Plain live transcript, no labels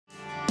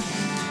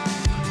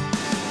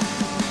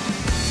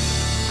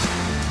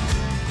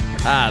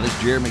Hi, this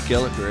is Jeremy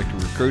Kellett, Director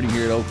of Recruiting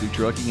here at Oakley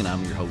Trucking, and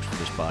I'm your host for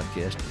this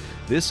podcast.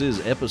 This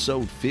is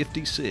episode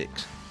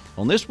 56.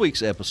 On this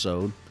week's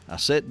episode, I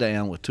sat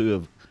down with two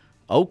of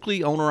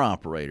Oakley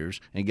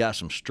owner-operators and got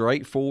some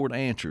straightforward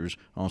answers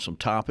on some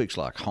topics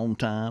like home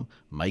time,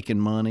 making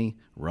money,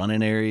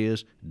 running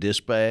areas,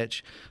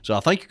 dispatch. So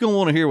I think you're going to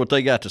want to hear what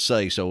they got to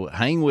say, so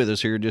hang with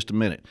us here in just a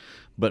minute.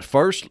 But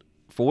first,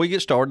 before we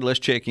get started, let's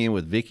check in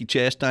with Vickie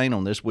Chastain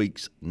on this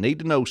week's Need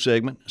to Know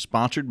segment,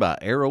 sponsored by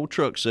Aero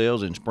Truck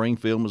Sales in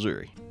Springfield,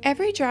 Missouri.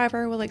 Every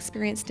driver will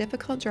experience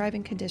difficult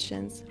driving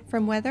conditions,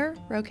 from weather,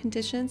 road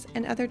conditions,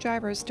 and other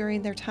drivers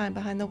during their time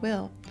behind the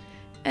wheel.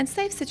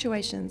 Unsafe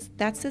situations,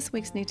 that's this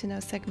week's Need to Know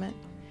segment.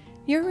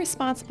 You're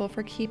responsible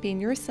for keeping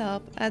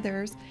yourself,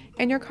 others,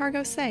 and your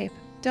cargo safe.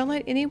 Don't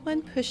let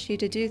anyone push you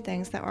to do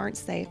things that aren't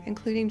safe,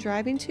 including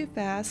driving too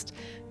fast,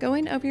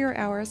 going over your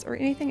hours, or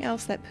anything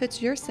else that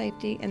puts your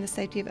safety and the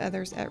safety of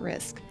others at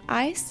risk.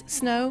 Ice,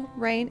 snow,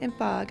 rain, and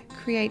fog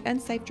create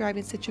unsafe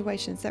driving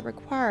situations that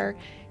require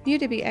you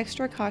to be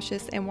extra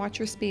cautious and watch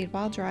your speed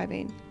while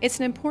driving. It's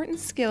an important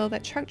skill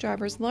that truck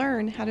drivers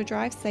learn how to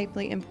drive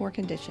safely in poor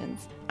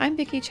conditions. I'm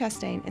Vickie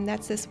Chastain, and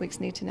that's this week's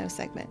Need to Know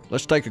segment.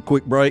 Let's take a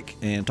quick break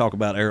and talk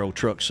about Aero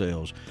Truck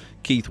Sales.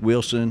 Keith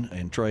Wilson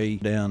and Trey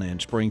down in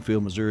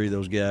Springfield, Missouri,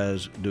 those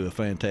guys do a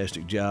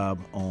fantastic job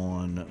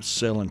on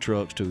selling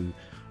trucks to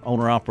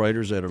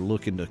owner-operators that are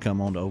looking to come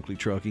on to Oakley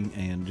Trucking,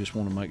 and just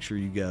want to make sure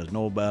you guys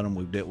know about them.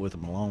 We've dealt with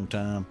them a long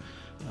time.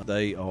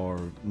 They are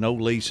no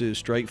leases,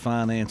 straight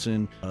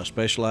financing,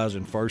 specialize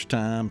in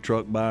first-time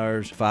truck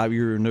buyers,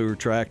 5-year or newer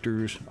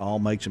tractors, all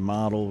makes and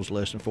models,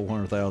 less than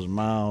 400,000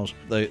 miles.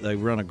 They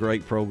run a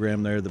great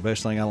program there. The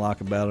best thing I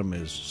like about them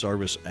is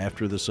service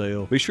after the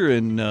sale. Be sure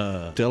and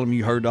tell them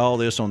you heard all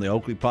this on the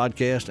Oakley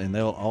Podcast, and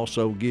they'll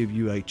also give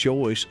you a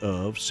choice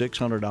of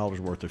 $600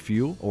 worth of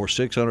fuel or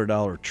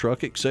 $600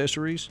 truck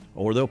accessories,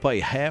 or they'll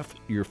pay half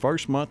your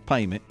first month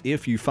payment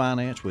if you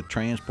finance with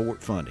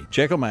transport funding.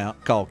 Check them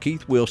out. Call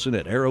Keith Wilson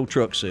at Aero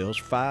Truck Sales,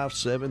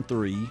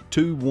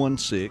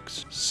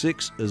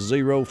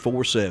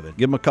 573-216-6047. Give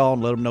them a call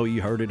and let them know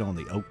you heard it on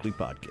the Oakley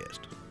Podcast.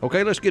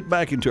 Okay, let's get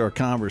back into our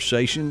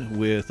conversation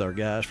with our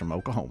guys from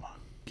Oklahoma.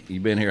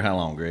 You've been here how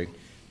long, Greg?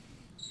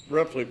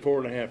 Roughly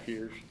 4.5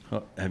 years.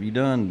 Have you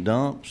done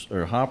dumps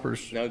or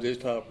hoppers? No,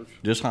 just hoppers.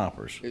 Just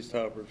hoppers? Just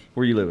hoppers.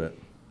 Where you live at?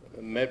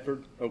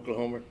 Medford,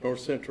 Oklahoma, North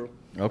Central.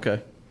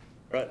 Okay.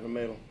 Right in the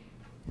middle.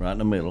 Right in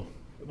the middle.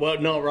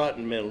 Well, not right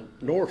in the middle.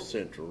 North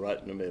Central, right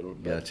in the middle.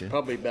 Gotcha.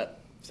 Probably about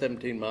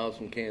 17 miles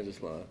from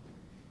Kansas line.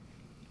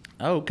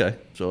 Oh, okay.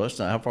 So that's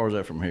not, how far is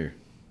that from here?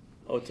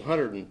 Oh, it's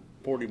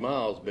 140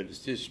 miles, but it's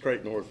just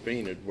straight north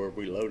Phoenix where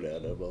we load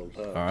out of all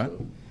the time. All right.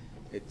 So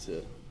it's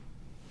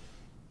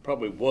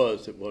probably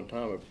was at one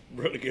time a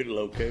really good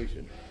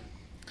location.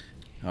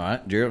 All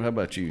right. Jerald, how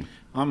about you?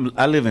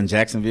 I live in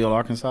Jacksonville,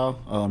 Arkansas.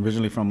 I'm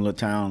originally from a little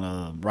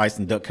town, rice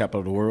and duck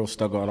capital of the world,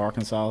 Stuttgart,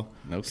 Arkansas.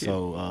 Okay.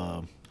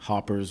 So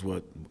hoppers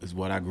is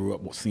what I grew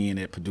up seeing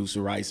at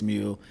Producer Rice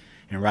Mill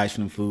and Rice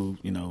from Food.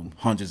 You know,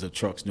 hundreds of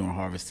trucks during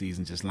harvest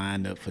season just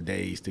lined up for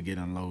days to get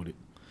unloaded.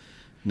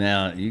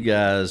 Now, you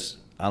guys,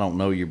 I don't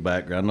know your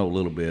background. I know a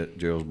little bit,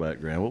 Gerald's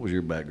background. What was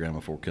your background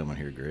before coming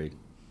here, Greg?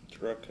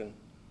 Trucking.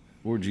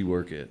 Where'd you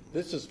work at?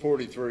 This is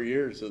 43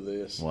 years of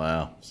this.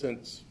 Wow.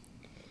 Since,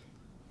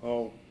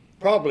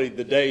 probably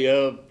the day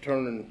of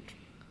turning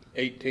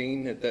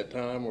 18 at that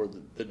time, or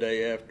the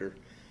day after.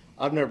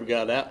 I've never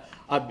got out.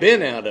 I've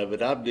been out of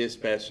it. I've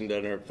dispatched and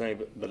done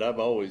everything, but I've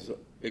always,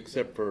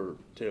 except for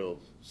till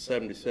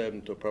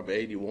 77 till probably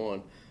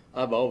 81,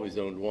 I've always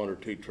owned one or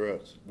two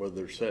trucks, whether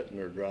they're sitting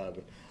or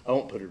driving. I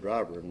won't put a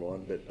driver in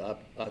one, but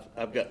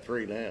I've got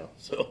three now.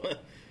 So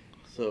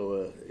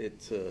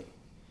it's.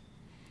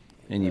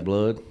 In your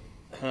blood?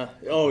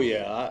 Oh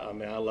yeah. I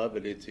mean, I love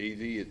it. It's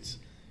easy.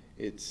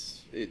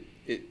 It's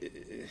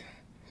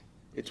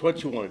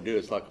what you want to do.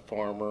 It's like a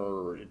farmer,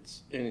 or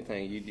it's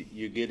anything.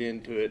 You get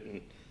into it,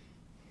 and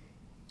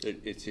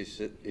it's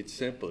just it's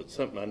simple. It's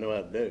something I know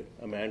how to do.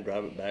 I mean, I can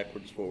drive it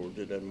backwards, forwards.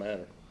 It doesn't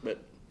matter. But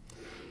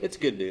it's a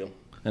good deal.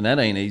 And that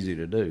ain't easy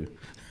to do.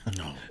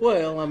 No.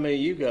 Well, I mean,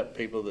 you got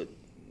people that.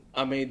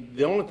 I mean,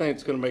 the only thing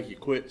that's going to make you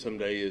quit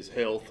someday is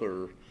health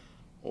or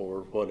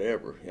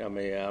whatever. I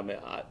mean,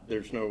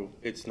 there's no.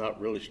 It's not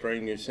really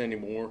strenuous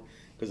anymore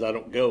because I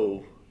don't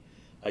go.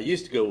 I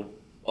used to go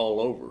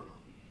all over.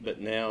 But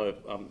now, if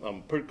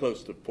I'm pretty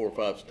close to 4 or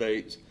 5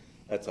 states,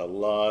 that's a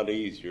lot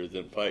easier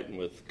than fighting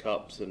with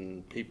cops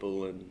and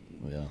people. And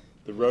Yeah.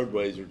 the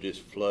roadways are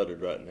just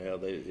flooded right now.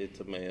 It's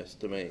a mess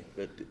to me,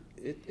 but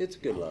it's a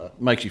good life.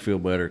 Makes you feel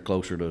better,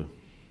 closer to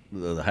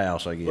the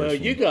house, I guess. Well,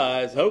 you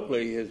guys,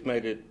 Oakley has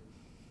made it.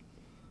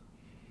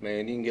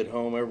 Man, you can get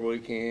home every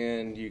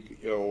weekend,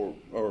 or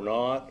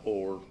not,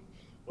 or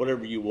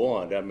whatever you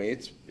want. I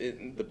mean,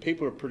 the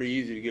people are pretty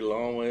easy to get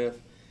along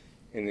with.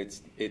 And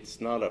it's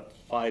not a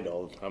fight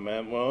all the time. When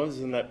I was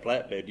in that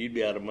flatbed, you'd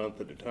be out a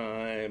month at a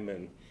time,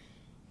 and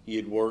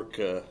you'd work.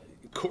 Of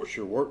course,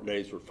 your work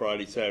days were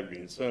Friday, Saturday,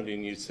 and Sunday,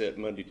 and you'd set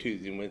Monday,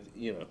 Tuesday, and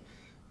Wednesday.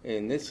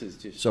 And this is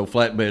just... So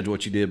flatbed's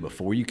what you did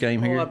before you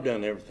came here? I've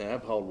done everything.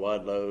 I've hauled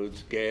wide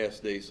loads, gas,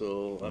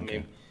 diesel. I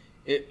mean,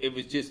 it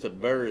was just a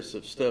various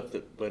of stuff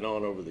that went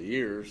on over the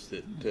years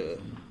that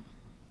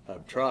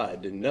I've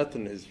tried, and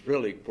nothing has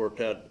really worked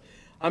out.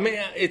 I mean,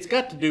 it's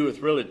got to do with,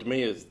 really, to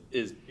me,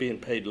 is being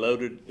paid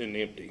loaded and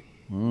empty.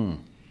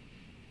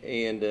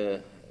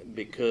 And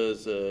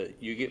because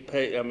you get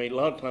paid, I mean, a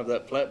lot of times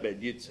that flatbed,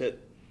 you'd set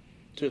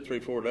 2 or 3,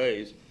 4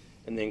 days,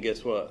 and then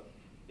guess what?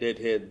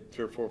 Deadhead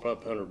 300 or 400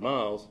 or 500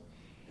 miles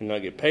and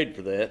not get paid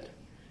for that.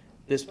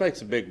 This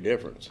makes a big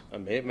difference. I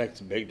mean, it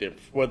makes a big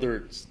difference. Whether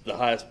it's the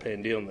highest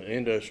paying deal in the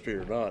industry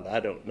or not, I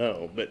don't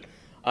know. But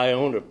I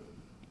own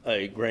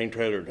a grain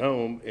trailer at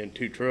home and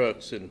 2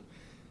 trucks, and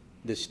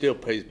this still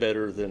pays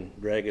better than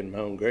dragging my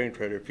own grain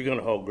trailer if you're going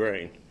to haul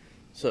grain.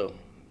 So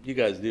you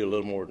guys do a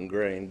little more than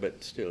grain,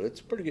 but still,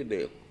 it's a pretty good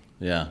deal.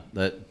 Yeah,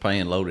 that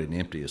paying loaded and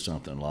empty is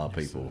something a lot of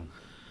people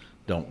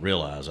don't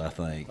realize, I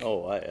think.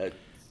 Oh,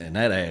 and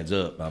that adds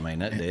up. I mean,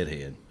 that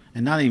deadhead.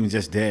 And not even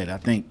just that. I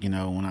think,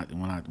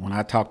 when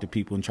I talk to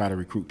people and try to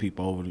recruit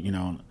people over,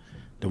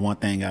 the one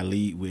thing I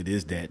lead with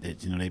is that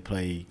they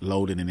play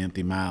loaded and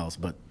empty miles,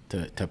 but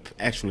to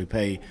actually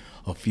pay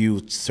a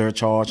fuel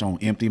surcharge on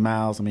empty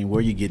miles, I mean,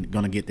 where you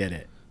going to get that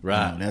at?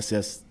 Right.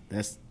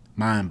 That's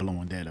mind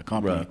blowing that a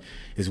company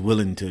is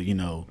willing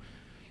to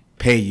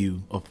pay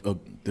you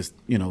this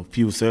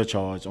fuel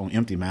surcharge on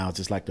empty miles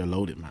just like they're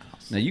loaded miles.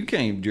 Now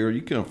Jerald,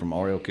 you come from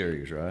RL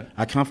Carriers, right?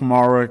 I come from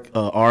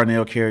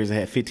R&L Carriers. I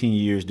had 15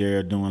 years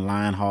there doing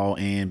line haul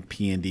and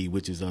P&D,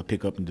 which is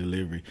pickup and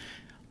delivery,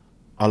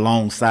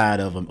 alongside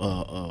of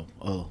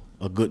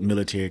a good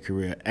military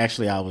career.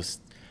 Actually, I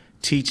was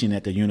teaching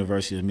at the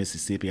University of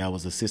Mississippi. I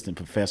was assistant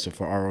professor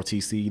for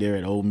ROTC there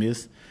at Ole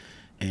Miss,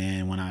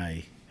 and when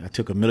I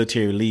took a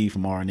military leave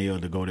from R&L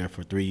to go there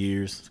for 3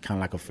 years, kind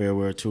of like a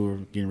farewell tour,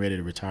 getting ready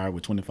to retire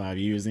with 25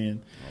 years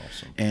in.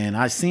 Awesome. And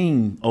I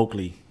seen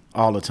Oakley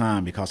all the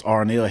time because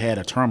R&L had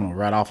a terminal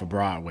right off of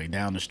Broadway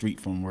down the street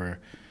from where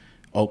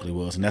Oakley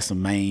was, and that's the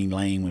main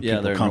lane when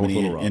people coming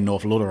in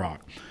North Little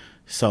Rock.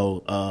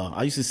 So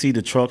I used to see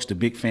the trucks, the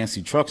big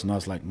fancy trucks, and I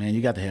was like, man,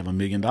 you got to have $1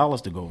 million to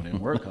go over there and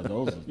work because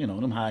those are,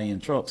 them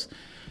high-end trucks.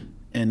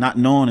 And not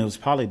knowing it was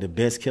probably the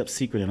best kept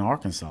secret in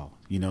Arkansas,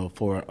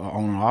 for an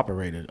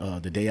owner-operator.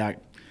 The day I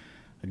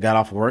got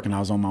off of work and I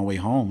was on my way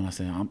home, and I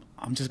said,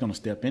 I'm just going to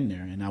step in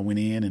there. And I went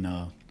in and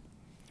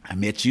I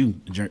met you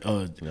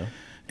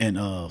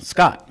and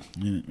Scott,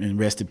 and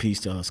rest in peace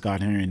to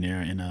Scott Herring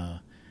there. And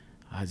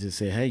I just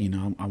said, hey,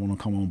 I want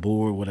to come on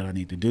board. What do I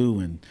need to do?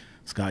 And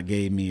Scott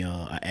gave me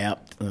an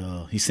app.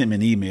 He sent me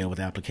an email with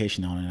the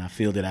application on it, and I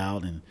filled it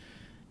out. And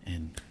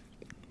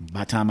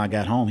by the time I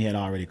got home, he had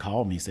already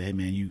called me and said, hey,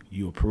 man,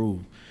 you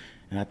approved.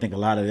 And I think a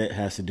lot of that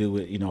has to do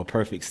with, a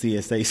perfect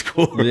CSA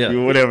score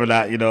or whatever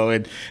not,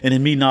 and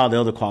then meeting all the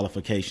other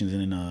qualifications.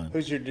 And then,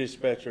 who's your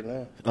dispatcher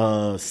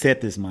now?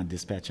 Seth is my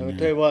dispatcher now. I'll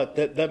tell you what,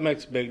 that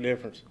makes a big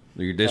difference.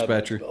 Your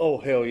dispatcher? Oh,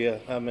 hell yeah.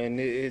 I mean,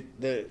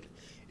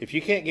 if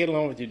you can't get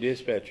along with your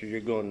dispatcher, you're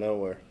going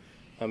nowhere.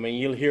 I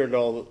mean, you'll hear it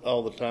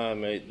all the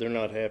time. They're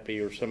not happy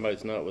or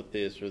somebody's not with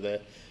this or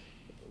that.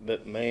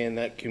 But, man,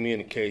 that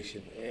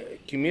communication's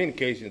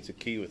the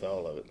key with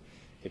all of it.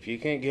 If you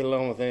can't get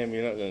along with them,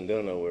 you're not going to go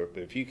nowhere.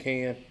 But if you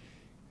can,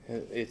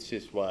 it's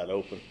just wide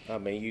open. I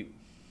mean,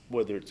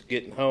 whether it's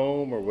getting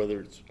home or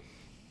whether it's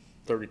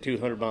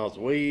 3,200 miles a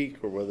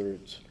week or whether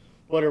it's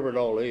whatever it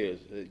all is,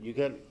 you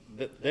got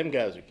them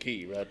guys are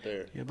key right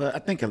there. Yeah, but I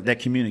think that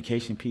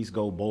communication piece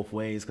go both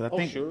ways because I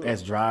think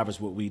as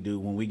drivers, what we do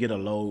when we get a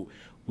load,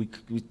 we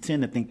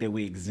tend to think that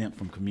we're exempt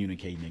from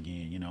communicating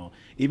again.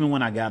 Even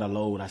when I got a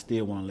load, I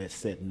still want to let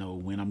Seth know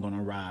when I'm going to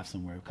arrive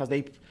somewhere because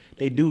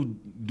they do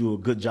a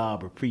good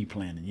job of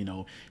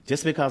pre-planning.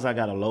 Just because I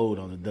got a load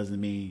on it doesn't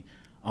mean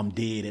I'm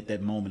dead at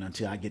that moment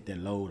until I get that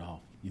load off.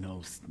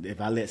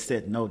 If I let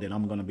Seth know that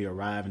I'm going to be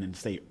arriving in,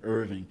 say,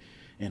 Irving,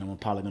 and I'm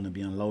probably going to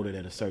be unloaded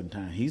at a certain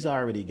time, he's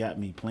already got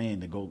me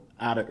planned to go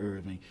out of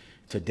Irving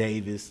to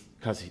Davis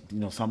because,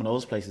 some of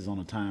those places on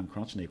a time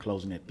crunch and they're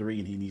closing at 3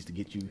 and he needs to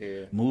get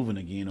you moving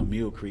again on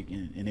Mill Creek.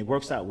 And it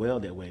works out well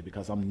that way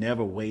because I'm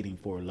never waiting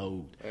for a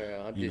load.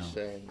 Yeah, I'm just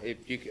saying,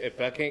 if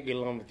I can't get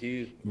along with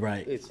you,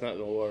 it's not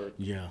going to work.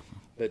 Yeah.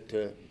 But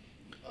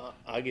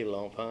I get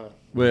along fine.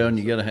 Well, and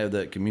you got to have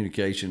that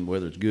communication,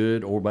 whether it's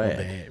good or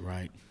bad.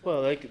 Right.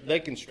 Well, they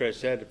can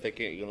stress that if they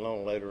can't get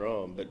along later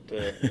on. But,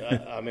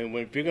 I mean,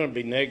 if you're going to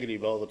be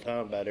negative all the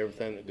time about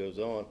everything that goes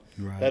on,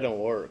 that don't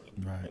work.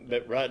 Right.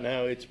 But right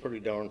now, it's pretty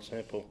darn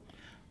simple.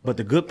 But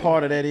the good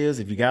part of that is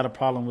if you got a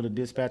problem with a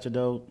dispatcher,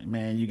 though,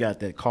 man, you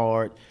got that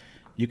card.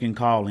 You can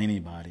call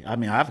anybody. I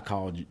mean, I've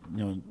called,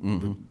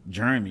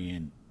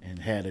 Jeremy and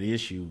had an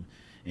issue.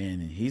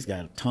 And he's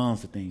got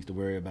tons of things to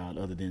worry about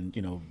other than,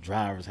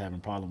 drivers having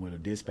a problem with a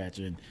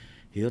dispatcher. And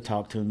he'll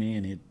talk to me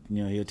and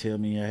he'll tell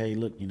me, hey,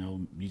 look,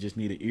 you just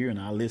need an ear and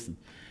I'll listen.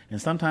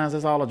 And sometimes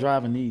that's all a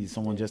driver needs,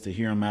 someone just to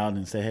hear him out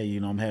and say, hey,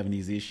 you know, I'm having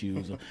these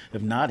issues. Or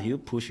if not, he'll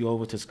push you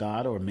over to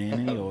Scott or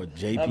Manny or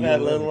JP. I've had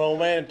a little old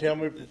man tell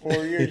me for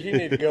 4 years, you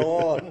need to go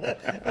on.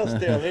 I'm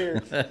still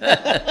here.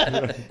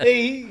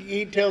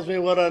 He tells me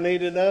what I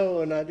need to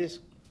know, and I just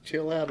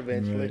chill out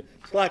eventually. Right.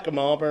 It's like a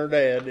mom or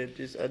dad.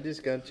 I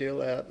just got to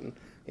chill out, and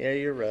yeah,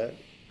 you're right.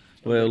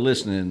 Well,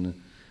 listening,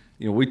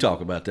 you know, we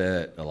talk about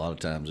that a lot of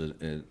times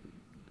in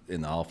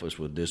the office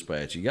with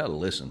dispatch. You got to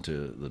listen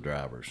to the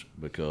drivers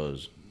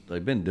because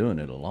they've been doing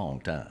it a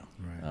long time.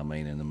 Right. I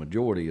mean, and the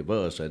majority of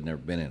us had never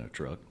been in a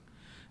truck,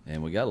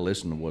 and we got to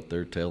listen to what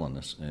they're telling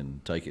us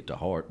and take it to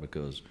heart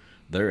because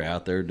they're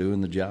out there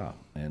doing the job,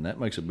 and that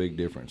makes a big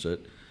difference.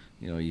 That,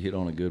 you know, you hit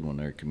on a good one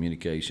there.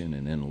 Communication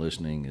and then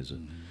listening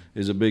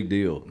is a big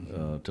deal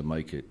to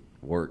make it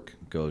work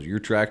because your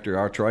tractor,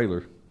 our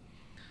trailer,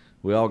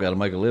 we all got to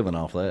make a living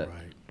off that,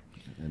 right,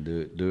 and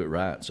do it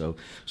right. So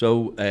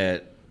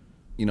at,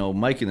 you know,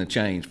 making a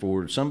change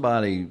for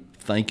somebody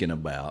thinking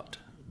about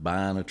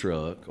buying a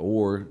truck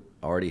or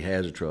already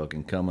has a truck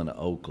and coming to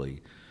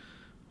Oakley,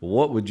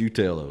 what would you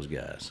tell those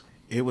guys?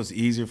 It was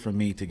easier for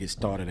me to get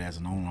started as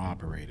an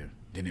owner-operator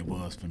than it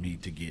was for me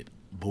to get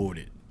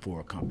boarded for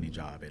a company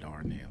job at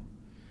R&L.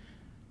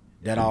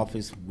 That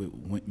office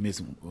with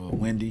Miss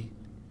Wendy,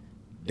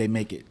 they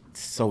make it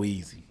so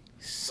easy,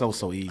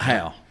 so easy.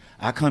 How?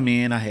 I come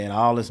in, I had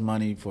all this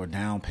money for a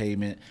down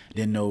payment,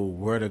 didn't know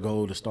where to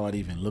go to start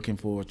even looking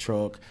for a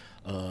truck.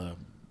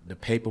 The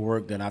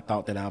paperwork that I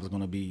thought that I was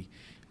going to be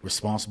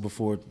responsible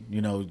for,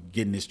 you know,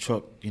 getting this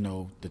truck, you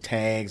know, the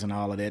tags and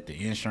all of that,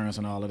 the insurance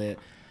and all of that,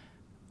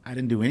 I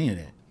didn't do any of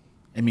that.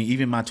 I mean,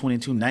 even my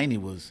 2290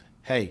 was,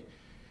 hey,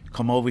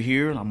 come over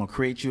here, I'm going to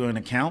create you an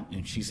account.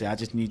 And she said, I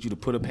just need you to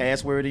put a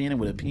password in it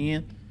with a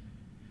pen.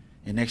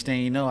 And next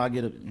thing you know, I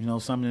get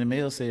something in the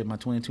mail said my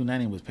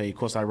 2290 was paid. Of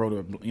course, I wrote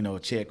her, a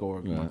check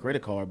or my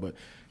credit card, but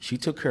she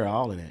took care of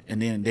all of that.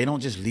 And then they don't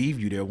just leave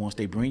you there once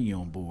they bring you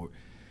on board.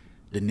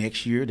 The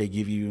next year, they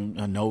give you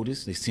a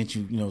notice. They sent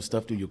you,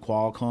 stuff through your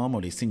Qualcomm,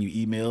 or they send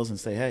you emails and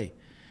say, hey,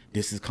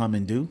 this is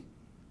coming due.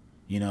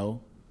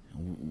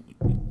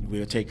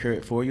 We'll take care of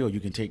it for you, or you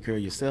can take care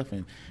of yourself.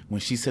 And when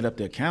she set up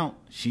the account,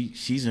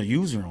 she's a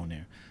user on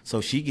there. So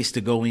she gets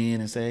to go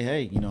in and say,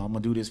 hey, I'm going to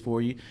do this for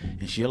you.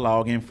 And she'll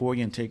log in for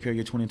you and take care of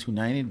your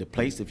 2290. The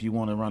plates, if you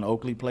want to run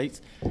Oakley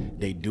plates,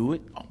 they do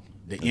it.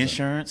 The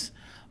insurance,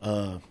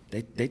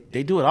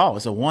 they do it all.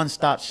 It's a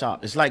one-stop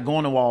shop. It's like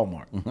going to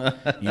Walmart.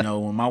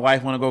 When my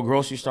wife want to go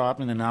grocery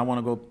shopping and I want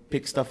to go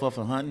pick stuff up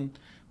for hunting,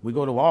 we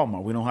go to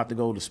Walmart. We don't have to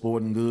go to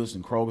Sporting Goods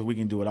and Kroger. We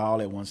can do it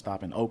all at one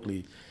stop, and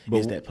Oakley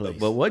is that place.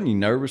 But wasn't you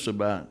nervous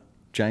about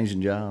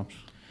changing jobs?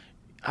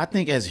 I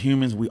think as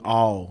humans, we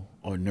all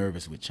are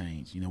nervous with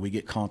change. We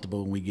get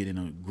comfortable and we get in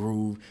a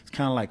groove. It's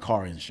kind of like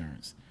car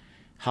insurance.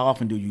 How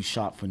often do you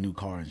shop for new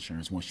car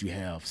insurance once you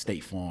have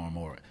State Farm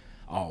or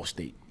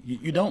Allstate?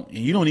 You don't. And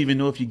you don't even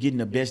know if you're getting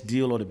the best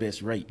deal or the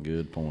best rate.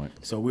 Good point.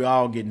 So we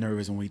all get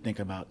nervous when we think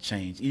about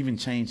change, even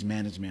change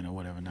management or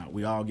whatever. Not.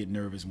 We all get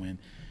nervous when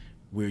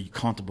we're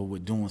comfortable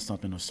with doing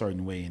something a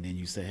certain way, and then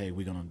you say, hey,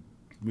 we're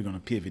gonna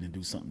pivot and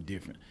do something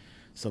different.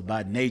 So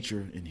by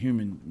nature, in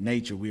human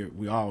nature,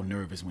 we're all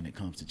nervous when it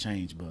comes to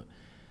change. But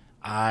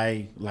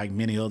I, like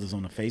many others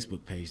on the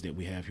Facebook page that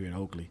we have here at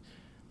Oakley,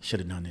 should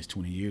have done this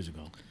 20 years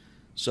ago.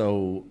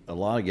 So a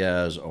lot of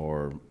guys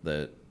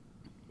that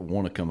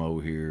want to come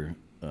over here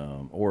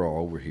or are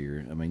over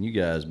here. I mean, you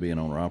guys being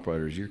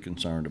owner-operators, you're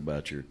concerned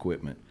about your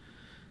equipment.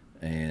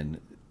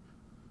 And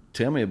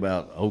tell me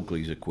about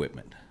Oakley's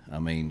equipment. I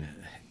mean,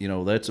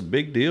 that's a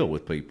big deal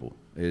with people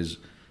is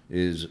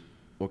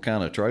what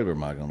kind of trailer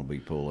am I going to be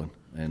pulling?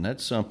 And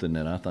that's something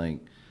that I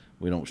think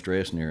we don't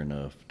stress near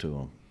enough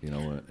to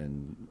them,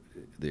 and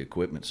the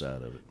equipment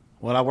side of it.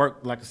 Well, I work,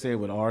 like I said,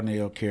 with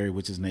R&L Carry,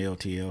 which is an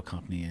LTL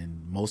company,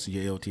 and most of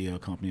your LTL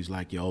companies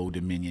like your Old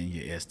Dominion,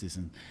 your Estes,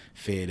 and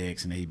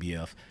FedEx and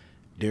ABF,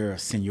 they're a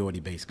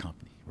seniority-based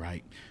company,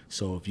 right?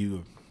 So if you're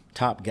a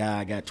top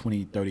guy, got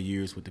 20, 30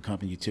 years with the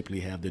company, you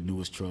typically have the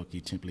newest truck,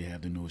 you typically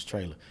have the newest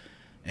trailer.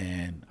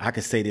 And I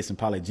could say this and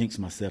probably jinx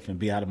myself and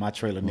be out of my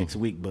trailer next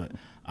week, but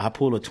I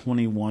pull a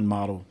 21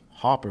 model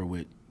Hopper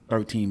with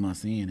 13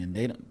 months in, and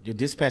your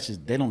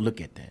dispatchers, they don't look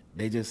at that.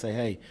 They just say,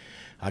 hey,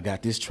 I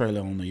got this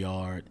trailer on the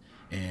yard,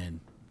 and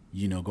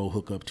go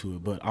hook up to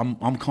it. But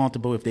I'm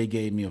comfortable if they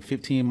gave me a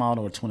 15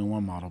 model or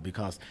 21 model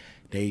because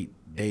they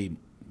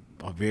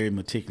are very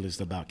meticulous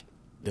about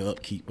the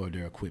upkeep of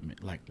their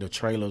equipment. Like the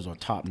trailers are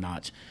top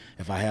notch.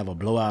 If I have a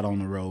blowout on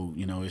the road,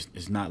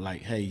 it's not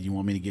like, hey, you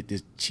want me to get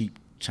this cheap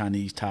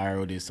Chinese tire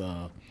or this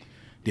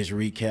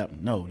recap.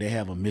 No, they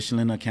have a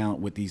Michelin account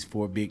with these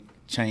 4 big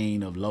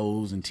chain of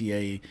Lowe's and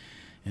TA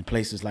and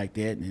places like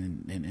that,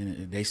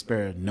 and they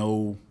spare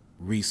no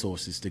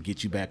resources to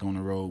get you back on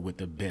the road with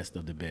the best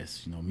of the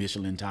best.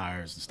 Michelin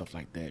tires and stuff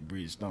like that,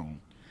 Bridgestone.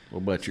 What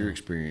about your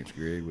experience,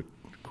 Greg, with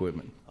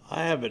equipment?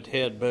 I haven't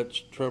had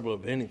much trouble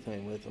of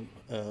anything with them.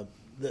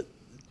 The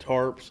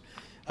tarps.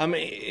 I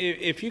mean,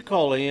 if you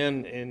call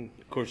in, and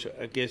of course,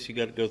 I guess you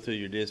got to go through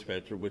your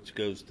dispatcher, which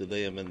goes to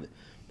them,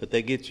 but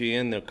they get you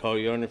in. They'll call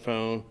you on your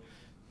phone.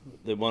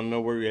 They want to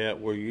know where you're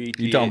at, where your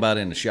ETA. You're talking about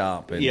in the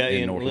shop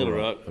in North Little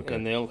Rock. Okay.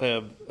 And they'll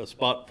have a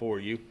spot for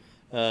you.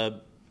 I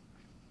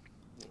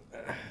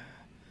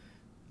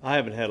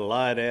haven't had a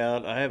light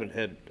out. I haven't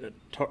had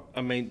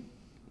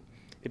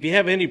if you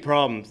have any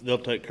problems, they'll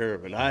take care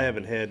of it. I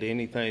haven't had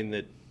anything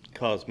that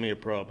caused me a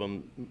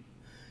problem.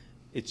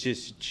 It's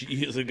just you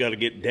usually got to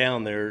get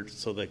down there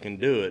so they can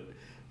do it.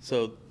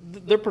 So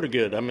they're pretty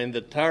good. I mean,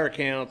 the tire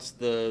counts,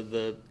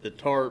 the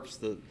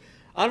tarps,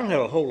 I don't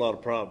have a whole lot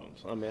of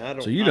problems. I mean, I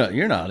don't. So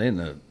you're not in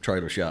the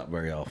trailer shop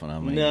very often. I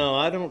mean, no,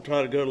 I don't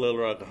try to go to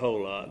Little Rock a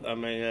whole lot. I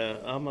mean,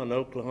 I'm an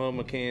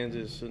Oklahoma,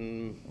 Kansas,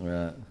 and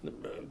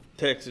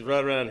Texas,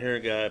 right around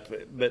here, guy.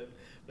 But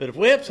if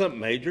we have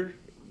something major,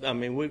 I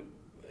mean,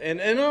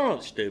 and I'm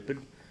not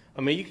stupid.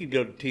 I mean, you could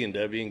go to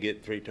T&W and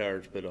get 3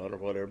 tires put on or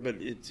whatever, but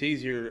it's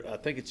easier. I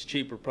think it's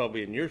cheaper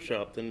probably in your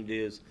shop than it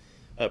is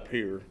up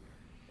here.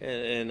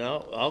 And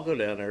I'll go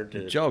down there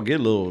to. But y'all get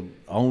a little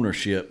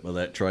ownership of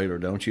that trailer,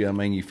 don't you? I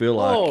mean, you feel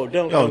like. Oh,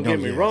 don't get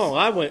me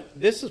wrong.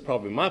 This is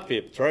probably my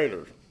 5th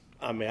trailer.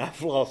 I mean,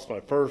 I've lost my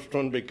first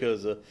one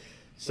because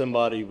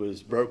somebody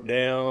was broke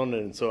down,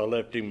 and so I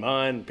left him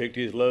mine and picked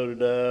his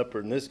loaded up,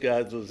 and this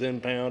guy's was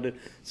impounded.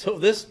 So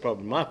this is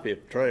probably my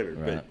 5th trailer.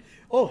 Right. But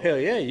oh hell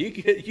yeah,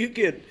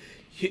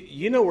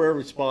 you know where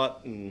every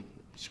spot and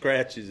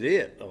scratch is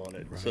it on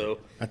it. Right. So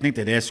I think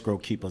that escrow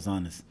keep us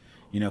honest.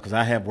 You know, because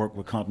I have worked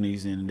with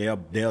companies and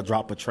they'll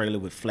drop a trailer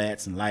with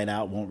flats and light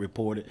out, won't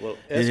report it. Well,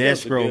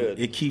 escrow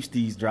it keeps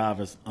these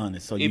drivers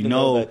honest. So even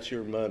though that's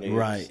your money,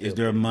 right? It's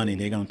their money.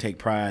 They're gonna take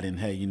pride in,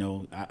 hey, you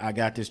know, I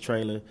got this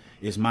trailer.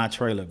 It's my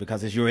trailer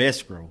because it's your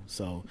escrow.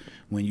 So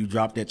when you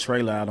drop that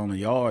trailer out on the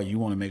yard, you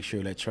want to make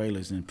sure that trailer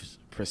is in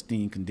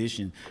pristine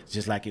condition,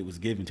 just like it was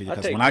given to you. I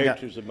take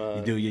pictures of mine.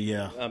 You do,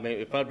 yeah. I mean,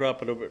 if I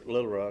drop it over at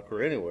Little Rock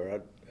or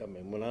anywhere, I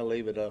mean, when I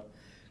leave it up.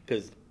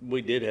 Because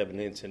we did have an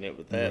incident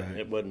with that, and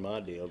it wasn't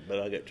my deal,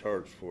 but I got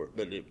charged for it.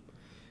 But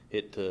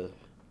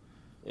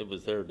it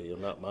was their deal,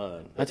 not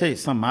mine. I tell you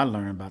something I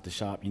learned about the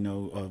shop. You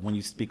know, when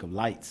you speak of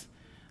lights,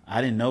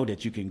 I didn't know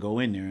that you can go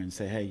in there and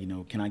say, hey, you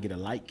know, can I get a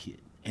light kit?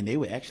 And they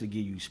would actually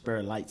give you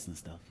spare lights and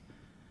stuff.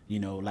 You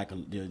know, like the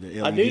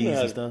LEDs I do know how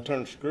and to stuff.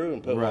 turn a screw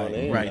and put one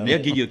in. Right, and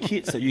they'll give you a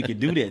kit so you can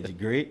do that,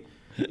 Greg.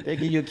 They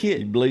give you a kit.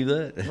 You believe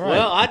that? Right.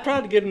 Well, I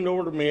tried to get them to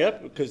order me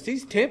up because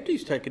these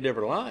Tempties take a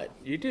different light.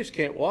 You just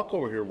can't walk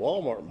over here to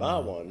Walmart and buy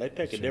one. They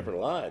take a different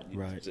light.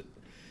 Right.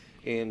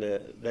 And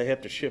they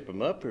have to ship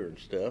them up here and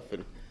stuff.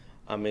 And,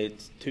 I mean,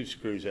 it's 2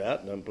 screws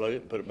out and unplug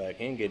it and put it back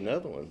in and get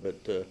another one.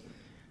 But,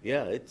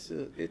 yeah, it's.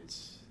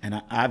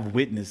 And I've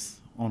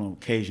witnessed on an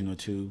occasion or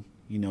two,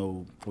 you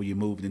know, before you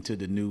moved into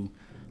the new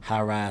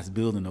high-rise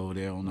building over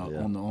there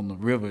on the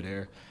river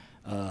there.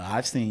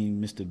 I've seen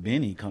Mr.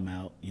 Benny come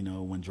out, you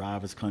know, when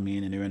drivers come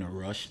in and they're in a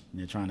rush and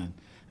they're trying to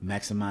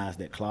maximize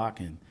that clock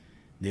and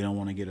they don't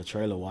want to get a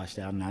trailer washed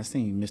out. And I've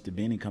seen Mr.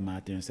 Benny come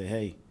out there and say,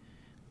 hey,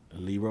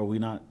 Leroy, we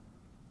not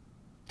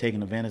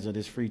taking advantage of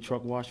this free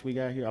truck wash we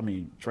got here,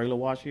 trailer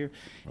wash here.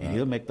 Right. And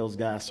he'll make those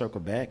guys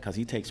circle back because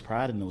he takes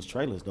pride in those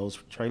trailers. Those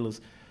trailers,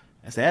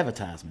 that's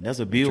advertisement. That's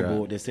a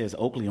billboard that says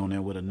Oakley on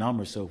there with a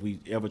number. So if we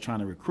ever trying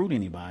to recruit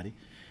anybody,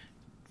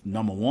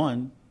 number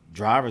one,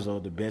 drivers are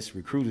the best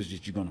recruiters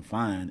that you're going to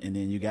find, and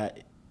then you got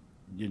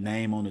your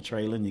name on the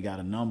trailer and you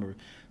got a number,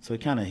 so it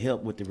kind of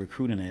helped with the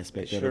recruiting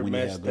aspect of it. Sure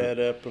messed that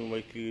up when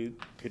we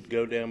could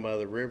go down by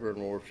the river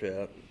and wash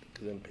out,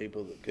 because then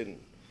people that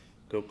couldn't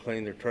go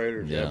clean their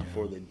trailers out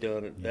before they'd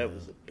done it, that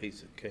was a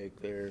piece of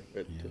cake there.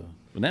 But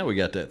now we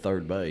got that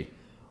third bay.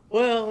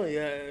 Well,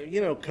 yeah,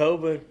 you know,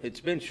 COVID, it's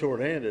been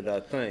shorthanded,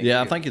 I think.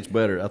 Yeah, I think it's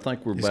better. I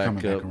think we're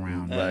back up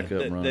around. Back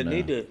up running. They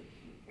need to,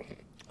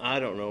 I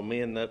don't know,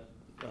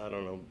 I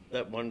don't know.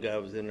 That one guy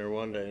was in there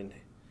one day, and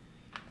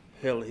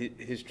hell,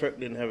 his truck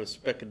didn't have a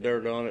speck of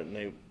dirt on it,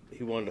 and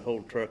he wanted to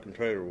hold truck and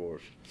trailer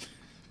wash.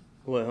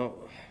 Well,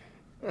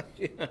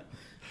 yeah,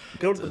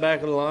 go to the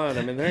back of the line.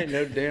 I mean, there ain't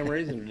no damn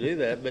reason to do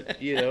that,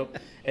 but you know,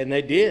 and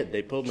they did.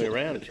 They pulled me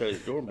around and shut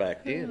his door and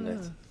backed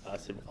in. I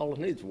said, all it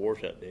needs is a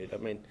washout, dude. I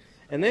mean,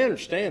 and they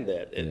understand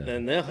that,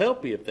 and they'll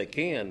help you if they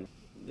can.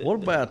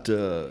 What about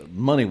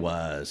money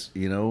wise?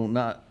 You know,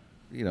 not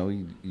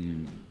you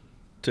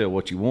tell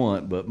what you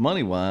want, but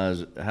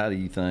money-wise, how do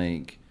you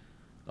think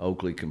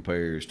Oakley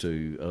compares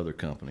to other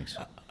companies?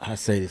 I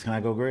say this. Can I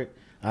go, Greg?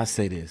 I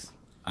say this.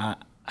 I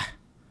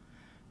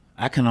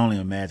can only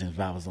imagine if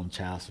I was on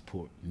child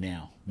support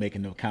now,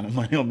 making the kind of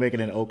money I'm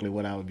making in Oakley,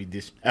 what I would be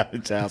dishing out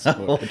in child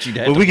support.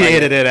 But we can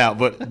edit that out.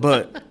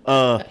 But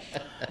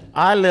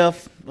I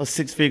left a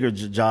 6-figure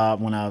job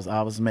when I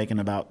was making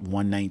about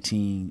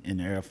 $119 in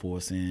the Air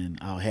Force, and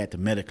I had to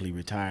medically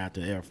retire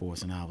after the Air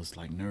Force, and I was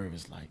like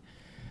nervous, like,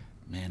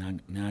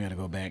 man, now I got to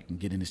go back and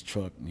get in this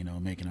truck, you know,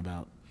 making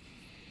about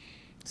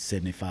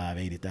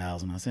 $75,000,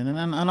 $80,000. I said, and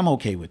I'm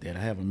okay with that. I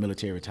have a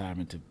military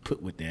retirement to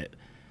put with that.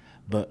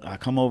 But I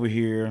come over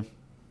here,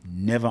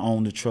 never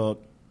owned a truck,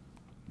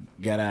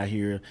 got out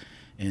here.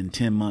 In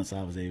 10 months,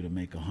 I was able to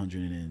make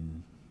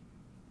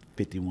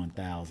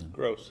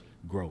 $151,000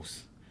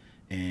 gross.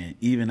 And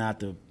even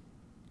after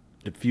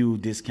the fuel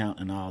discount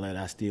and all that,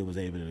 I still was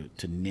able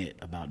to net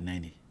about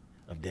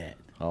of that.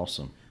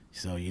 Awesome.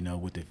 So,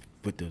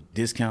 with the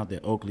discount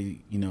that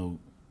Oakley,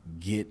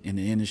 get in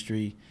the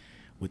industry,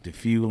 with the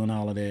fuel and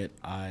all of that,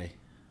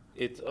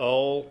 it's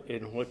all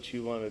in what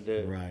you want to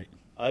do. Right.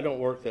 I don't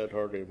work that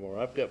hard anymore.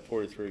 I've got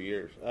 43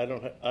 years. I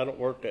don't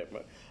work that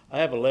much. I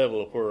have a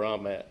level of where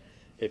I'm at.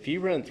 If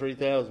you run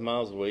 3,000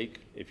 miles a week,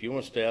 if you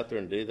want to stay out there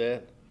and do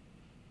that,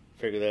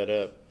 figure that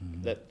out.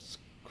 Mm-hmm. That's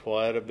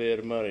quite a bit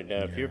of money.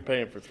 Now, if you're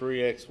paying for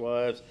 3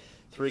 ex-wives,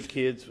 3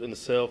 kids and a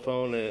cell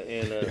phone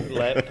and a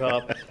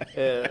laptop,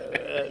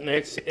 an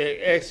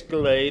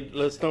Escalade,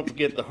 let's don't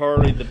forget the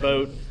Harley, the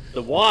boat,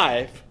 the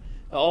wife,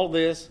 all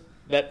this,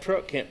 that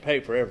truck can't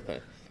pay for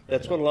everything.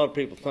 That's what a lot of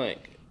people think.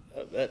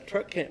 That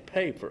truck can't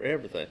pay for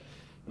everything.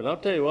 But I'll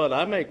tell you what,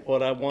 I make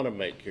what I want to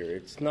make here.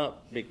 It's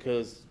not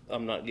because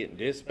I'm not getting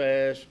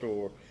dispatched,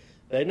 or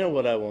they know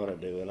what I want to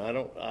do, and I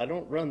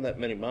don't run that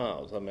many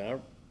miles. I mean, I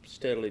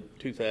steadily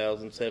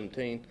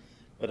 2017,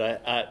 but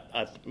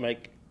I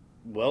make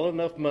well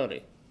enough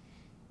money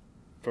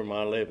for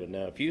my living.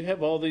 Now, if you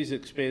have all these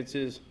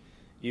expenses,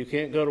 you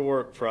can't go to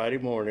work Friday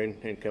morning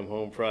and come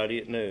home Friday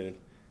at noon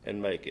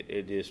and make it.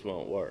 It just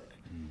won't work.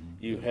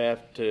 Mm-hmm. You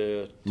have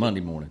to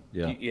Monday morning,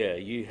 yeah.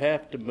 You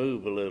have to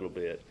move a little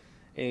bit,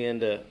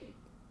 and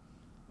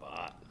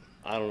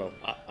I don't know.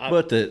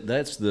 But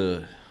that's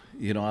the,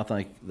 I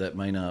think that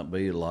may not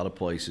be a lot of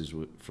places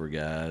for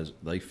guys.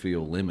 They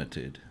feel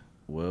limited.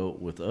 Well,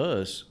 with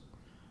us,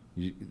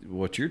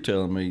 what you're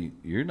telling me,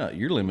 you're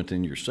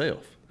limiting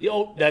yourself.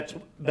 That's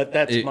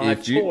my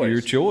choice.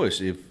 Your choice.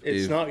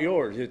 It's not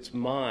yours, it's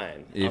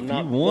mine. If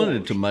you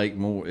wanted to make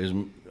more,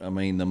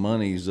 the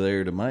money's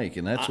there to make,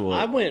 and that's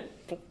what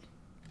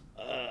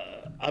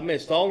I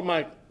missed all of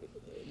my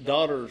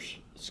daughter's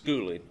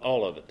schooling,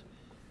 all of it,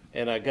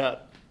 and I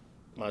got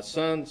my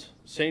son's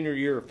senior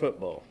year of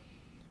football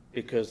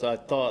because I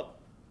thought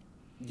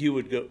you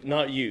would go,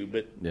 not you,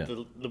 but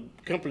the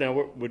company I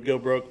work would go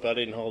broke if I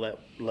didn't haul that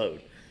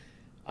load.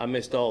 I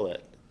missed all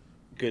that.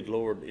 Good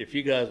Lord, if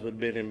you guys would have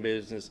been in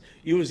business,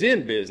 you was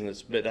in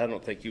business, but I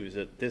don't think you was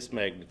at this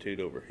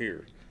magnitude over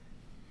here,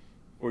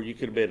 where you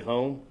could have been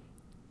home.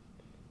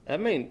 That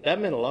meant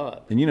a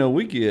lot. And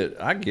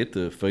I get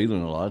the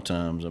feeling a lot of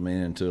times.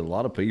 To a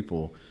lot of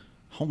people,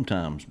 home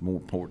time's more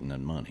important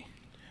than money.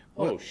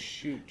 Oh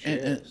shoot,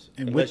 yes.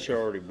 Unless you're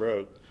already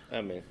broke.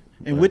 And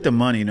with the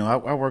money, I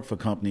work for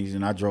companies,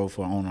 and I drove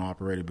for an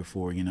owner-operator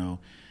before, and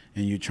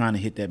you're trying to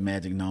hit that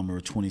magic number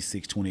of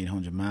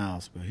 2,800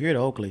 miles. But here at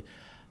Oakley,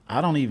 I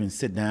don't even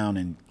sit down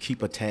and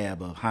keep a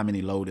tab of how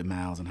many loaded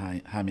miles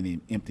and how many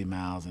empty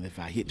miles, and if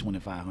I hit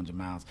 2,500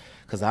 miles,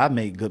 because I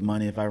make good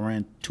money if I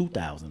ran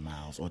 2,000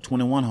 miles or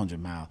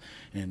 2,100 miles.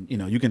 And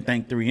you can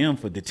thank 3M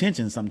for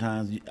detention.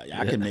 Sometimes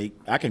I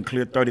can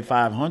clear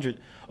 3,500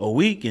 a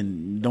week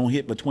and don't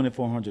hit but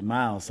 2,400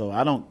 miles. So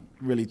I don't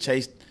really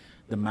chase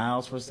the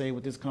miles per se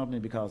with this company,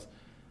 because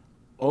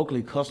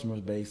Oakley customer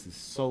base is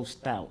so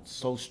stout,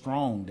 so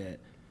strong that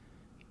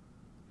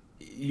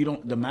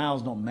the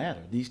miles don't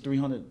matter. These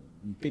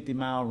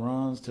 350-mile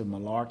runs to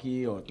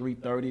Malarkey or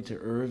 330 to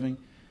Irving,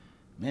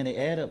 man, they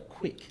add up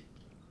quick.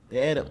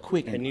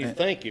 And you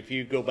think if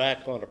you go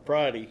back on a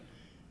Friday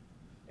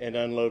and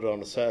unload on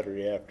a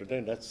Saturday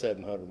afternoon, that's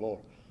 700 more.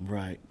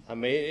 Right.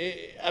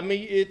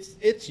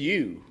 It's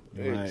you.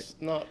 Right. It's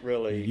not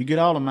really. You get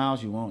all the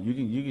miles you want.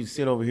 You can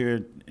sit over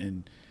here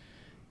and,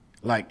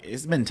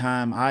 it's been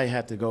time I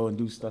had to go and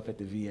do stuff at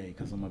the VA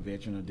because I'm a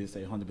veteran, or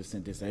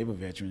 100% disabled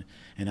veteran,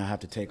 and I have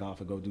to take off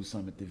and go do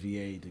something at the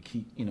VA to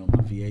keep, my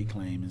VA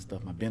claim and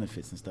stuff, my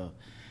benefits and stuff.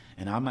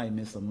 And I might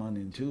miss a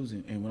Monday and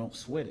Tuesday, and we don't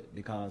sweat it,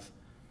 because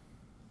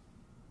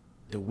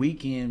the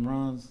weekend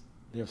runs,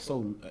 they're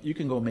so, you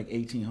can go make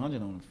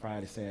 1,800 on a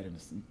Friday, Saturday,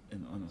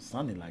 and on a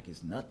Sunday like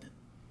it's nothing,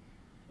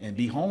 and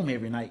be home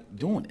every night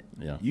doing it.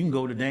 Yeah. You can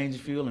go to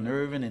Dangerfield and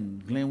Irving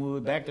and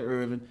Glenwood, back to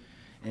Irving,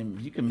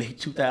 and you can make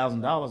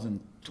 $2,000 in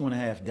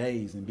 2.5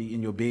 days and be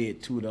in your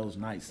bed 2 of those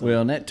nights. So,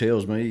 well, and that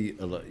tells me,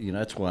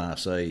 that's why I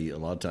say a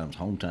lot of times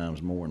home time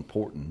is more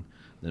important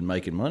than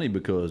making money,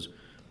 because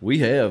we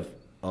have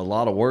a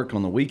lot of work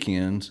on the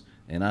weekends,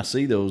 and I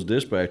see those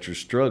dispatchers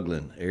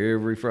struggling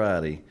every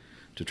Friday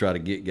to try to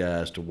get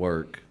guys to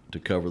work to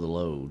cover the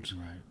loads.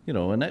 Right.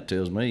 And that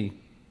tells me,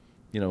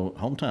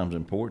 home time's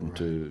important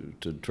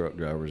to truck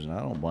drivers, and I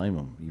don't blame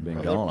them. You've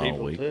been gone all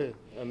week. Too.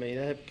 I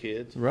have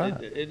kids. Right.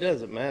 It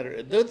doesn't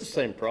matter. They're the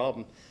same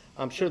problem.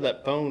 I'm sure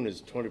that phone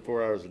is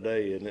 24 hours a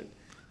day, isn't it?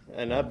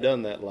 And I've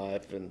done that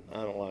life, and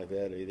I don't like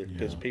that either,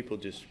 because people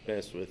just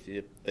mess with you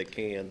if they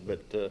can.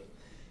 But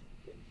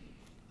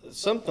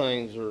some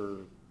things are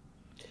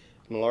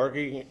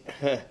malarkey.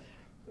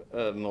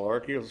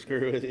 Malarkey will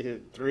screw with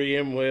you.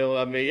 3M will.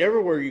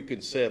 Everywhere you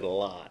can set a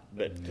lot,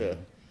 but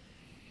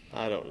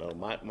I don't know.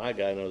 My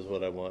guy knows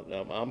what I want.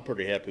 I'm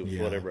pretty happy with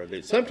whatever I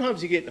do.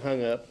 Sometimes you get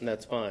hung up, and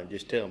that's fine.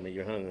 Just tell me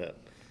you're hung up.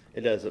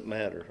 It doesn't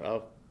matter.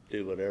 I'll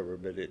do whatever,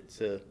 but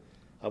it's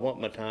I want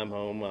my time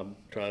home. I'm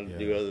trying to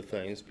do other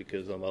things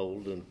because I'm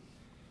old, and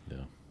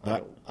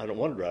I don't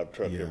want to drive a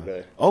truck every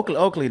day.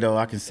 Oakley, though,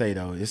 I can say,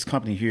 though, this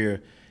company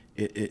here,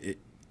 it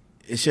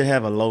should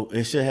have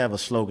a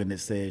slogan that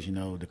says,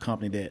 the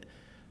company that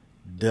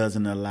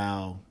doesn't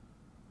allow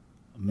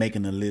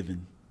making a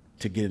living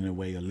to get in the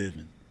way of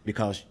living,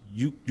 because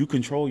you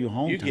control your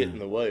home time. You get in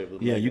the way of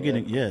it. Yeah, you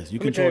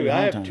control your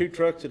home time. I have 2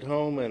 trucks at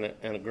home and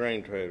a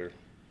grain trailer.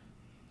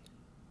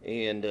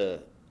 And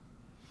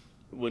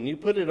when you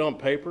put it on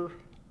paper,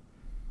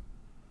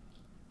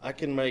 I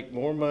can make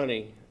more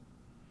money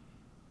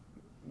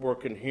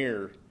working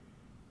here,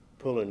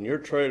 pulling your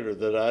trailer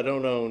that I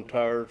don't own,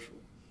 tires,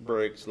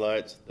 brakes,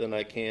 lights, than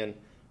I can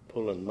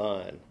pulling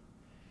mine.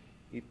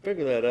 You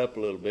figure that up a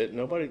little bit.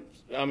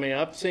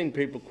 I've seen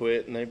people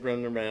quit and they've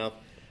run their mouth.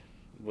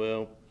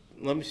 Well,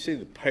 let me see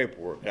the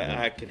paperwork.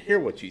 I can hear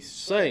what you're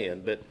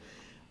saying, but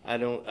I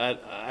don't.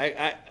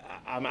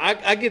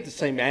 I get the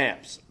same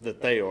apps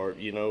that they are.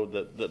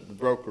 The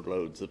broker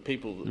loads, the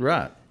people.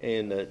 Right.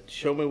 And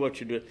show me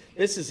what you're doing.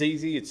 This is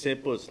easy. It's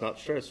simple. It's not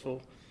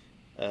stressful.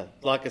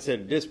 Like I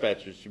said,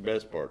 dispatcher's your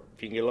best part.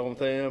 If you can get along with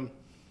them,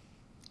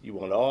 you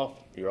want off,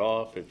 you're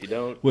off. If you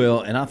don't,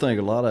 well, and I think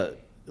a lot of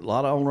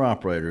owner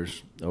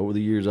operators over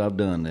the years I've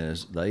done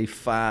this, they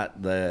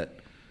fight that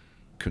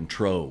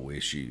control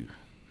issue.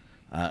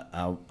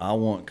 I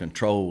want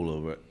control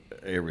over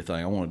everything.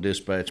 I want to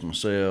dispatch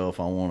myself.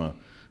 I want to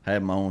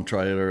have my own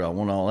trailer. I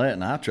want all that,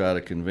 and I try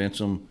to convince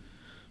them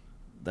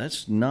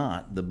that's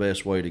not the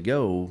best way to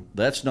go.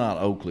 That's not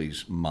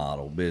Oakley's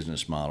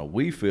business model.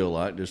 We feel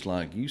like, just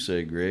like you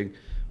said, Greg,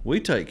 we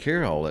take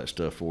care of all that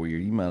stuff for you.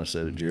 You might have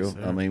said it, Gerald.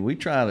 Yes, I mean, we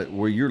try to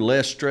where you're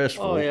less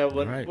stressful. Oh yeah,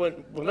 when I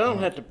don't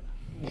have to.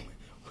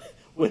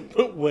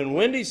 When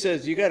Wendy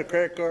says you got a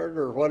credit card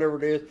or whatever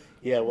it is,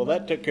 yeah, well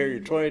that took care of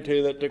your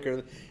 22. That took care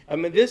of.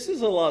 This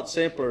is a lot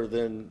simpler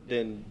than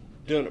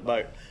doing it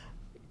by.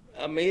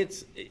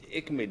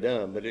 It can be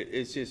done, but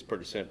it's just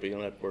pretty simple. You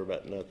don't have to worry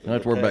about nothing. You don't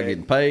have to worry about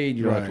getting paid.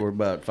 You don't have to worry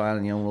about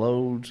finding your own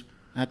loads.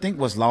 I think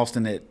what's lost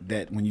in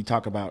that when you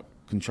talk about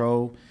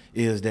control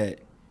is that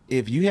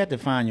if you had to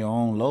find your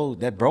own load,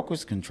 that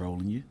broker's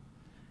controlling you.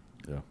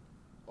 Yeah.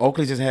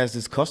 Oakley just has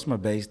this customer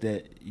base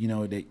that,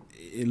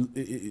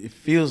 it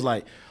feels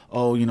like,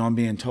 I'm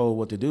being told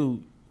what to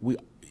do.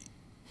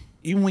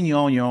 Even when you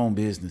own your own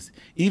business,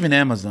 even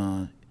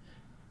Amazon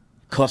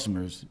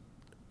customers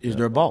is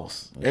their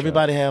boss. That's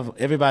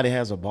everybody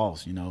has a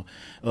boss,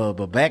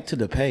 But back to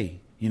the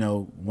pay,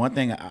 one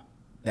thing,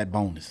 that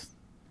bonus.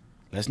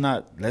 Let's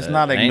not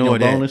ignore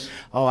that. Bonus.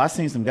 Oh, I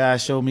seen some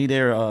guys show me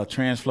their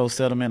TransFlow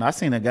settlement. I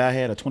seen a guy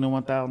had a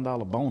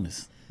 $21,000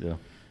 bonus. Yeah.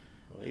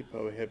 Well, he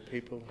probably had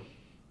people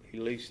he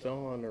leased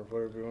on or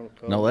whatever you want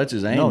to call it. No, that's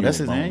his annual bonus. No, that's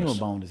his annual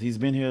bonus. He's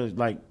been here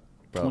like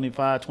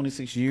 25,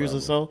 26 years or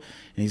so,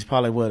 and he's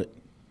probably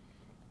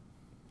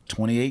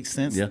 28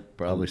 cents. Yeah,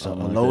 probably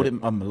something like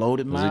that.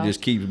 Loaded mile. It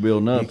just keeps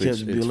building up.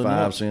 It's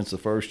 5 cents the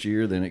first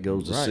year, then it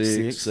goes to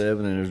 6,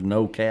 7, and there's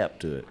no cap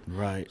to it.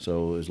 Right.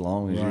 So as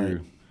long as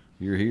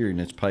you're here and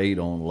it's paid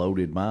on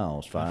loaded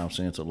miles, 5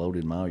 cents a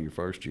loaded mile your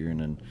first year, and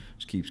then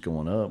just keeps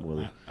going up.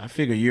 I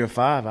figure year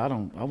 5, I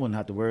wouldn't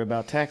have to worry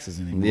about taxes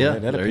anymore. Yeah,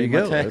 there you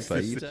go. It's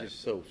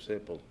just so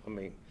simple.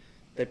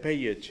 They pay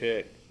you a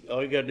check.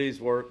 All you got to do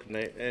is work,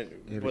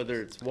 and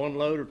whether it's one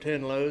load or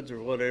 10 loads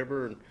or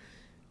whatever, and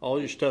all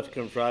your stuff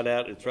comes right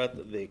out. It's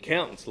right. The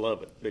accountants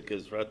love it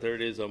because right there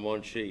it is on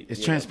one sheet.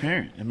 It's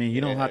transparent.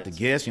 You don't have to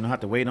guess. You don't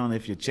have to wait on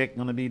if your check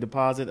going to be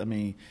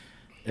deposited.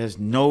 There's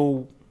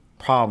no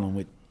problem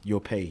with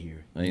your pay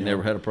here. You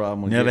never had a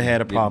problem with Never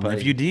had a problem.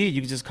 If you did,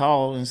 you could just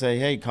call and say,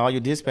 hey, call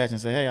your dispatch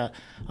and say, hey, I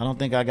don't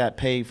think I got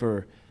paid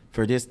for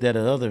this, that,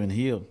 or other, and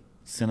he'll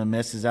send a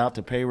message out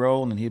to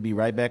payroll, and he'll be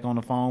right back on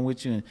the phone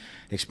with you and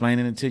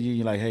explaining it to you.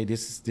 You're like, hey,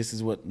 this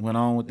is what went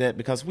on with that,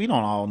 because we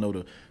don't all know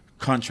the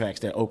contracts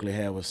that Oakley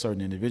have with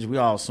certain individuals. We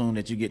all assume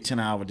that you get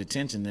 10-hour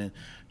detention. Then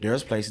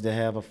there's places that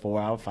have a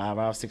 4-hour,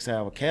 5-hour,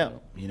 6-hour cap.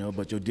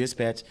 But your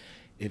dispatch,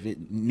 if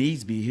it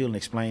needs be, he'll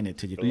explain it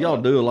to you. Do y'all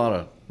do a lot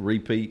of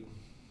repeat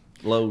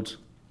loads?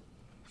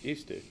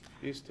 Used to.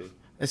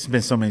 It's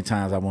been so many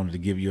times I wanted to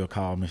give you a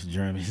call, Mr.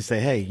 Jeremy, and say,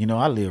 hey,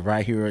 I live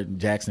right here in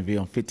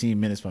Jacksonville. I'm 15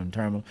 minutes from the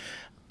terminal.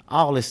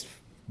 All this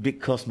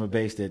big customer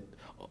base that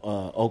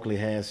Oakley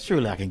has,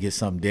 surely I can get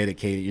something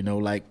dedicated,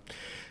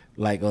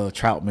 like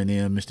Troutman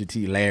and Mr.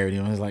 T. Larry.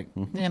 I was like,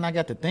 man, I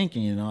got to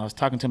thinking, I was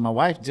talking to my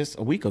wife just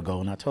a week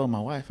ago, and I told my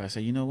wife, I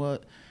said, you know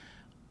what?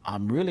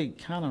 I'm really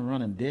kind of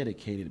running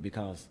dedicated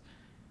because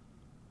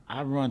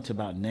I run to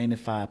about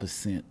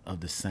 95%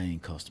 of the same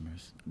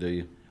customers. Do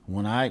you?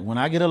 When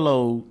I get a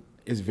load,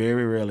 it's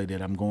very rarely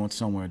that I'm going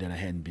somewhere that I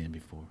hadn't been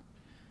before.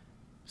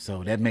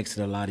 So that makes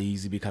it a lot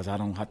easier because I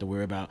don't have to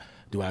worry about,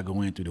 do I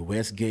go in through the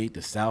west gate,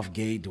 the south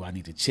gate? Do I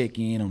need to check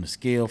in on the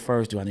scale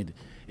first?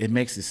 It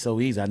makes it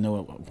so easy. I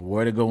know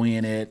where to go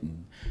in at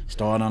and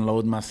start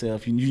unloading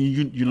myself.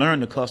 You learn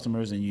the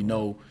customers and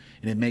and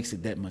it makes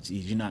it that much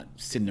easier. You're not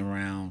sitting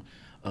around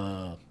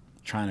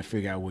trying to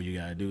figure out what you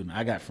got to do. And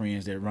I got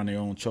friends that run their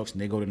own trucks and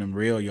they go to them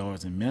rail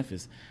yards in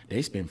Memphis.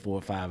 They spend 4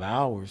 or 5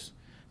 hours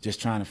just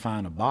trying to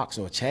find a box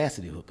or a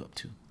chassis to hook up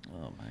to.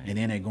 Oh, man. And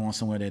then they're going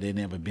somewhere that they've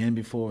never been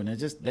before, and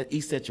that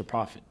eats at your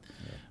profit.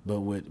 Yeah. But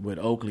with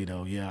Oakley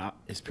though,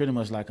 it's pretty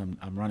much like I'm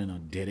running a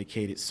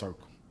dedicated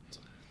circle.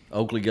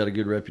 Oakley got a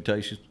good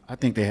reputation? I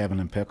think they have an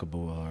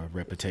impeccable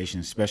reputation,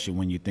 especially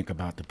when you think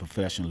about the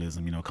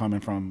professionalism. You know, coming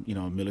from, you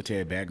know, a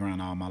military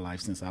background all my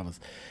life since I was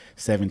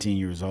 17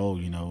 years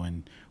old, you know,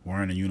 and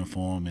wearing a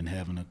uniform and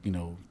having a, you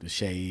know, the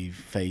shaved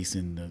face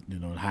and the, you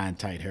know, high and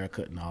tight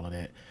haircut and all of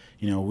that.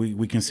 You know,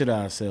 we consider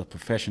ourselves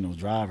professional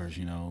drivers,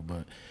 you know,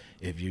 but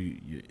if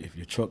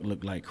your truck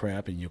look like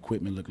crap and your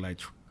equipment look like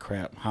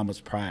crap, how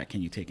much pride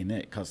can you take in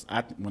that? Because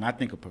when I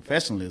think of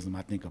professionalism,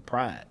 I think of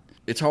pride.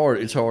 It's hard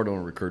on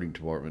a recruiting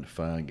department to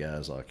find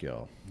guys like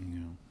y'all.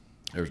 Yeah.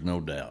 There's no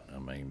doubt. I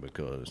mean,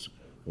 because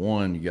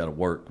one, you got to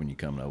work when you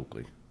come to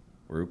Oakley.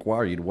 We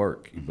require you to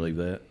work. You believe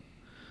that?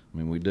 I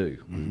mean, we do.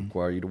 We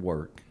require you to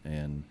work,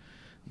 and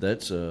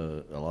that's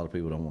a lot of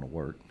people don't want to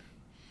work.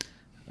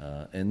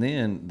 And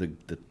then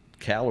the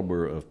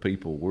caliber of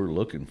people we're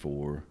looking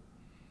for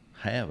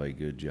have a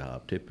good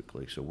job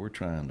typically, so we're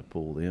trying to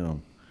pull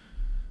them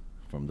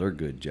from their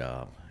good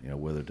job. You know,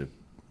 whether to,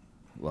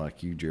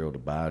 like you, Jerald, to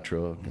buy a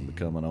truck and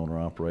become an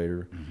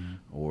owner-operator,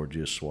 or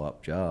just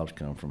swap jobs,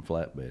 come from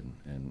flatbedding.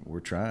 And we're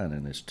trying,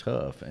 and it's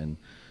tough. And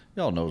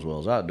y'all know as well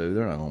as I do,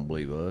 they're not going to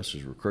believe us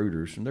as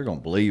recruiters. And they're going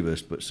to believe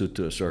us, but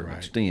to a certain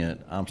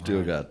extent. I'm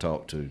still got to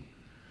talk to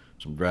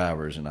some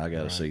drivers, and I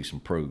got to see some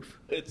proof.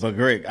 But,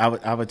 Greg,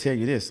 I would tell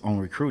you this on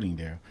recruiting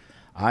there.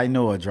 I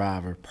know a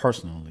driver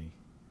personally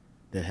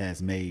that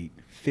has made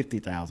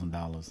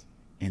 $50,000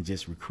 in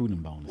just recruiting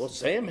bonuses. Well,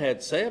 Sam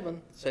had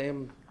 7.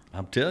 Sam...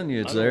 I'm telling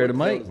you, it's there to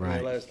make.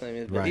 Right. Last name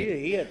is, but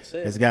he had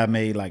 7. This guy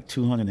made like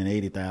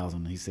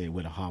 $280,000. He said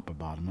with a hopper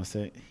bottom. I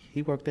said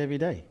he worked every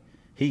day.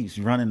 He's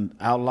running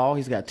outlaw.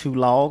 He's got 2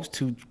 logs,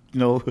 2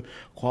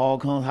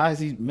 Qualcomms. How is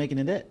he making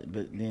it that?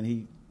 But then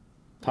he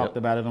talked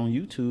about it on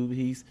YouTube.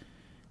 He's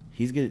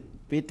getting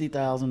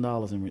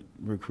 $50,000 in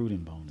recruiting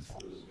bonus.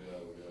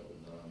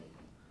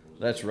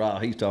 That's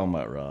Rob. He's talking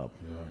about Rob.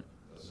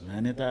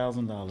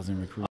 $90,000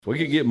 in recruiting. We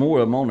could get more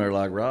of them on there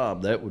like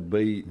Rob. That would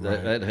be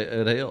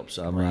that helps.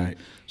 I mean,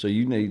 so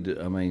you need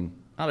to. I mean,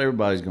 not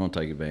everybody's going to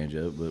take advantage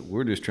of it, but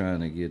we're just trying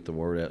to get the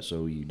word out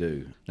so you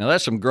do. Now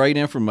that's some great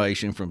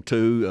information from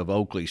 2 of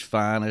Oakley's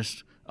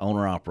finest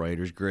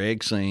owner-operators,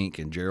 Greg Cink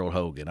and Jerald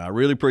Hogan. I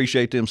really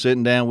appreciate them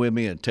sitting down with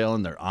me and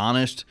telling their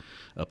honest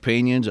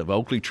opinions of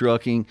Oakley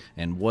trucking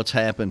and what's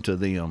happened to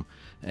them.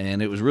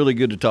 And it was really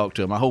good to talk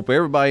to them. I hope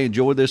everybody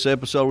enjoyed this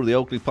episode of the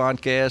Oakley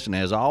Podcast. And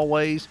as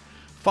always,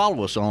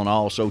 follow us on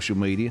all social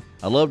media.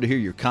 I'd love to hear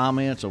your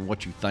comments on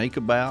what you think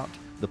about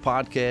the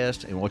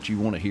podcast and what you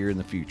want to hear in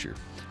the future.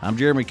 I'm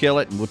Jeremy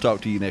Kellett, and we'll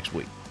talk to you next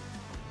week.